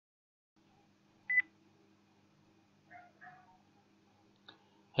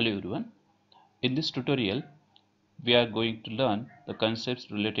Hello everyone. In this tutorial, we are going to learn the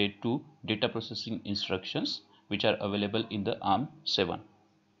concepts related to data processing instructions which are available in the ARM7.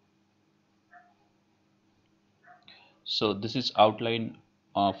 So this is outline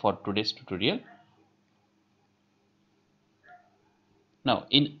for today's tutorial. Now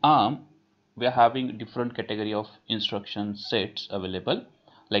in ARM, we are having different category of instruction sets available,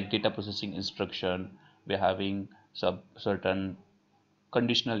 like data processing instruction. We are having certain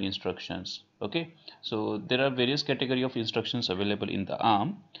conditional instructions. Okay, so there are various category of instructions available in the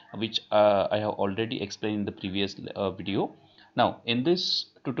ARM, which I have already explained in the previous video. Now in this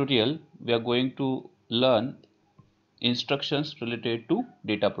tutorial we are going to learn instructions related to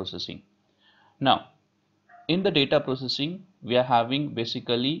data processing. Now in the data processing we are having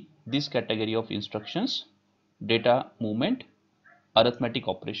basically this category of instructions: data movement, arithmetic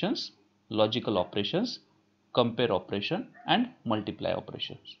operations, logical operations, compare operation, and multiply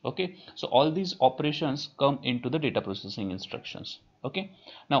operations. Okay, so all these operations come into the data processing instructions. Okay,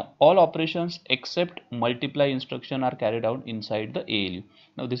 now all operations except multiply instruction are carried out inside the ALU.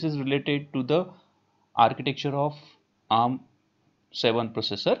 Now this is related to the architecture of ARM7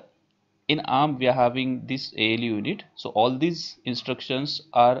 processor. In ARM we are having this ALU unit, so all these instructions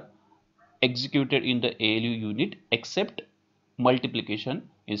are executed in the ALU unit except multiplication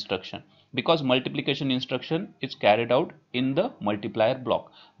instruction, because multiplication instruction is carried out in the multiplier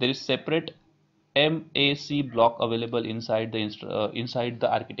block. There is separate MAC block available inside the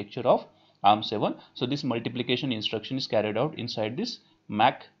architecture of ARM7. So this multiplication instruction is carried out inside this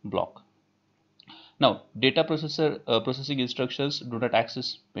MAC block. Now data processing instructions do not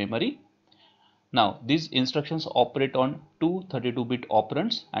access memory. Now these instructions operate on two 32-bit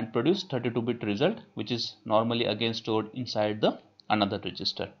operands and produce 32-bit result, which is normally again stored inside the another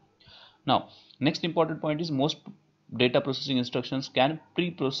register. Now next important point is most data processing instructions can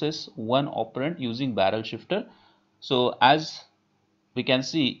pre-process one operand using barrel shifter. So as we can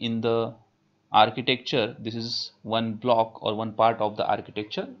see in the architecture, this is one block or one part of the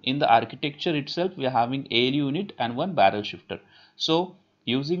architecture. In the architecture itself we are having ALU unit and one barrel shifter. So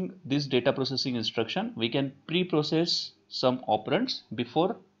using this data processing instruction we can pre-process some operands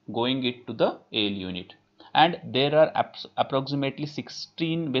before going it to the ALU unit, and there are approximately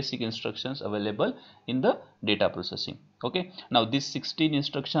 16 basic instructions available in the data processing. Okay, now these 16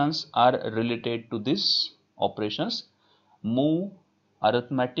 instructions are related to these operations: move,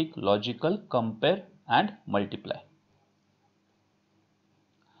 arithmetic, logical, compare, and multiply.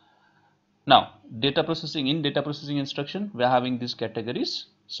 Now data processing, in data processing instruction we are having these categories.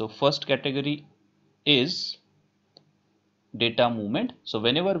 So first category is data movement. So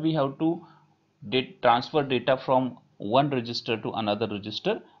whenever we have to transfer data from one register to another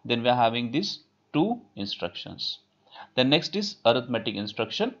register, then we are having these two instructions. The next is arithmetic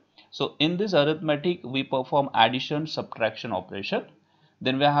instruction. So in this arithmetic we perform addition, subtraction operation.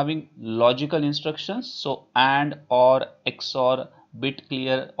 Then we are having logical instructions, so AND, OR, XOR, bit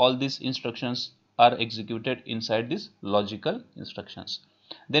clear, all these instructions are executed inside these logical instructions.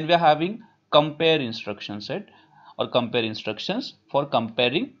 Then we are having compare instruction set or compare instructions for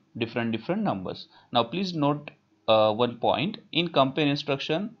comparing different numbers. Now please note one point: in compare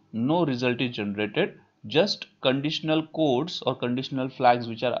instruction no result is generated, just conditional codes or conditional flags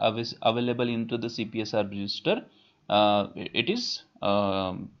which are available into the CPSR register.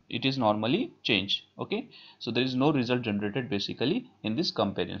 It is normally changed. Okay, so there is no result generated basically in this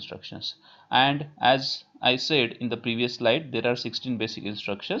compare instructions. And as I said in the previous slide, there are 16 basic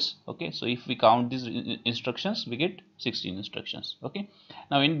instructions. Okay, so if we count these instructions we get 16 instructions. Okay,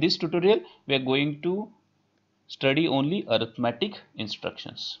 now in this tutorial we are going to study only arithmetic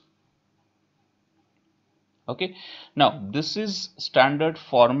instructions. Okay, now this is standard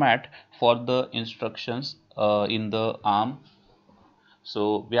format for the instructions in the ARM.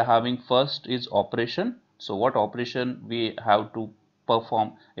 So we are having first is operation. So what operation we have to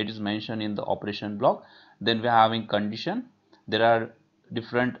perform, it is mentioned in the operation block. Then we are having condition. There are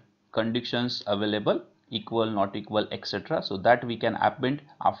different conditions available: equal, not equal, etc. So that we can append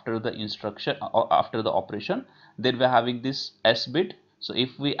after the instruction or after the operation. Then we are having this S bit. So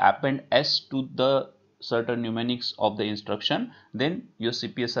if we append S to the certain mnemonics of the instruction, then your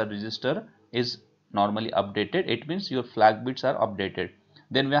CPSR register is normally updated. It means your flag bits are updated.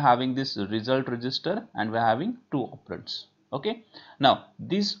 Then we are having this result register and we are having two operands. Okay, now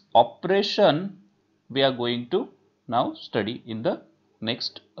this operation we are going to now study in the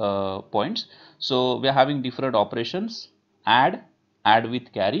next points. So we are having different operations: add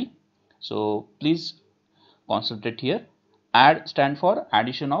with carry. So please concentrate here. Add stand for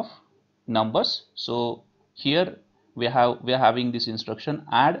addition of numbers. So here we are having this instruction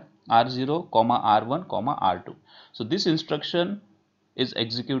add R0, R1, R2. So this instruction is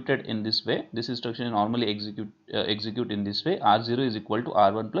executed in this way. This instruction is normally execute in this way. R0 is equal to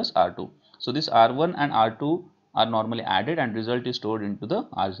R1 plus R2. So this R1 and R2 are normally added and result is stored into the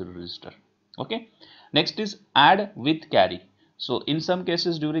R0 register. Okay. Next is add with carry. So in some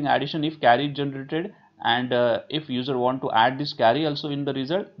cases during addition, if carry is generated and if user want to add this carry also in the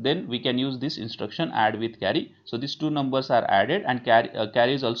result, then we can use this instruction add with carry. So these two numbers are added and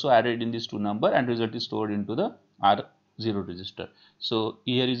carry is also added in this two number and result is stored into the R0 register. So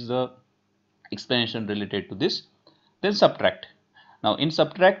here is the explanation related to this. Then subtract. Now in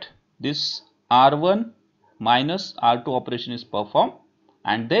subtract, this R1 minus R2 operation is performed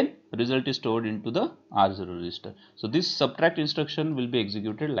and then result is stored into the R0 register. So this subtract instruction will be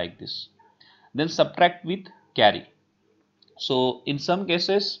executed like this. Then subtract with carry. So in some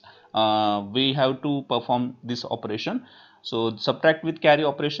cases we have to perform this operation. So subtract with carry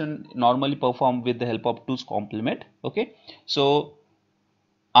operation normally performed with the help of 2's complement. Okay. So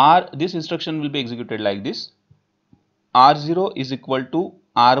this instruction will be executed like this. R0 is equal to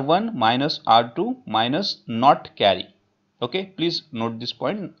R1 minus R2 minus not carry. Okay, please note this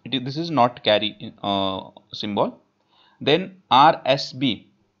point. This is not carry symbol. Then RSB.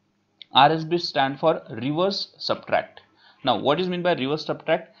 RSB stand for reverse subtract. Now what is meant by reverse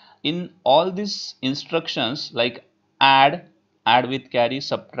subtract? In all these instructions like add with carry,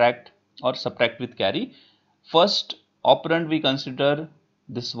 subtract or subtract with carry, first operand we consider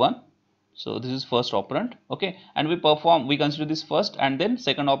this one. So this is first operand, okay, and we consider this first, and then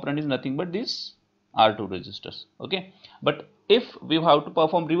second operand is nothing but this R2 registers, okay. But if we have to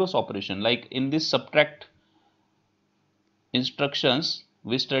perform reverse operation, like in this subtract instructions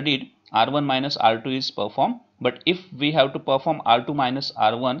we studied, R1 minus R2 is performed, but if we have to perform R2 minus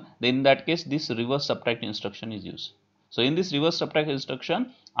R1, then in that case this reverse subtract instruction is used. So in this reverse subtract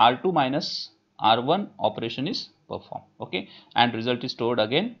instruction, R2 minus R1 operation is performed, okay, and result is stored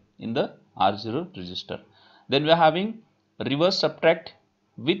again in the R0 register. Then we are having reverse subtract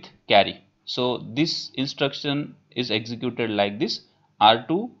with carry. So this instruction is executed like this: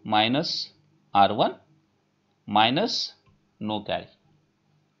 R2 minus R1 minus no carry,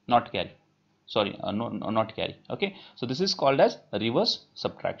 not carry, sorry, not carry, okay. So this is called as reverse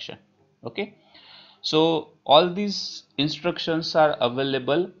subtraction, okay. So all these instructions are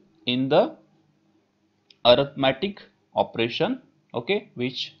available in the arithmetic operation, okay,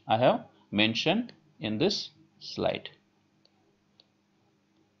 which I have mentioned in this slide.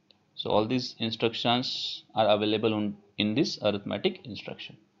 So all these instructions are available in this arithmetic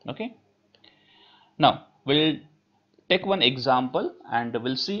instruction, okay. Now we'll take one example and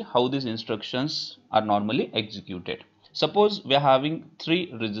we'll see how these instructions are normally executed. Suppose we are having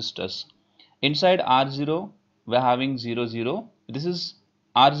three registers. Inside R0 we are having 00. This is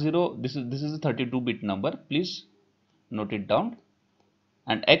R0. This is a 32-bit number. Please note it down.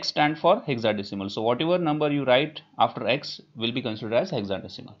 And X stand for hexadecimal. So whatever number you write after X will be considered as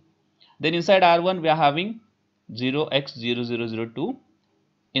hexadecimal. Then inside R1 we are having 0x0002.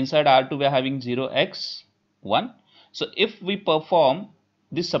 Inside R2 we are having 0x1. So if we perform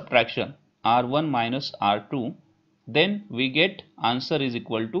this subtraction R1 minus R2, then we get answer is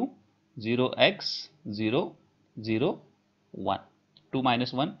equal to 0x001. 2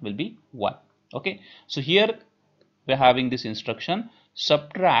 minus 1 will be 1. Okay. So here we are having this instruction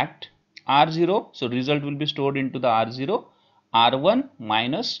subtract R0. So result will be stored into the R0, R1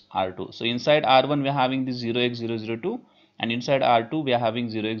 minus R2. So inside R1 we are having this 0x002 and inside R2 we are having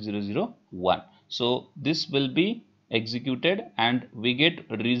 0x001. So this will be executed and we get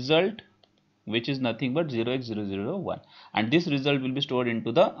result which is nothing but 0x001, and this result will be stored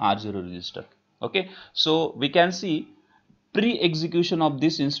into the R0 register. Okay, so we can see pre-execution of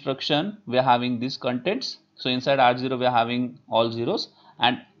this instruction we are having these contents. So inside R0 we are having all zeros,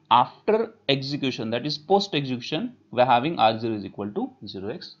 and after execution, that is post execution, we are having R0 is equal to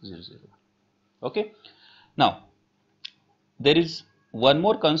 0x00. Okay, now there is one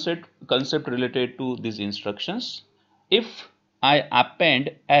more concept related to these instructions. If I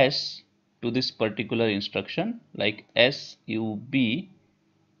append S to this particular instruction like SUB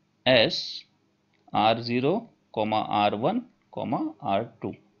S R0, R1,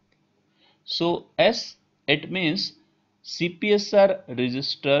 R2. So S, it means CPSR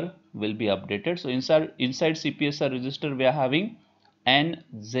register will be updated. So inside CPSR register we are having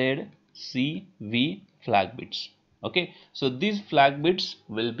NZCV flag bits. Okay, so these flag bits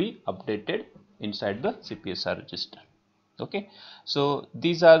will be updated inside the CPSR register. Okay, so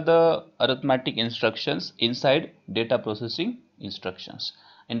these are the arithmetic instructions inside data processing instructions.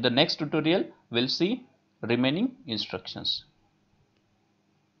 In the next tutorial we'll see remaining instructions.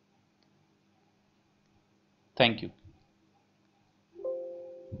 Thank you.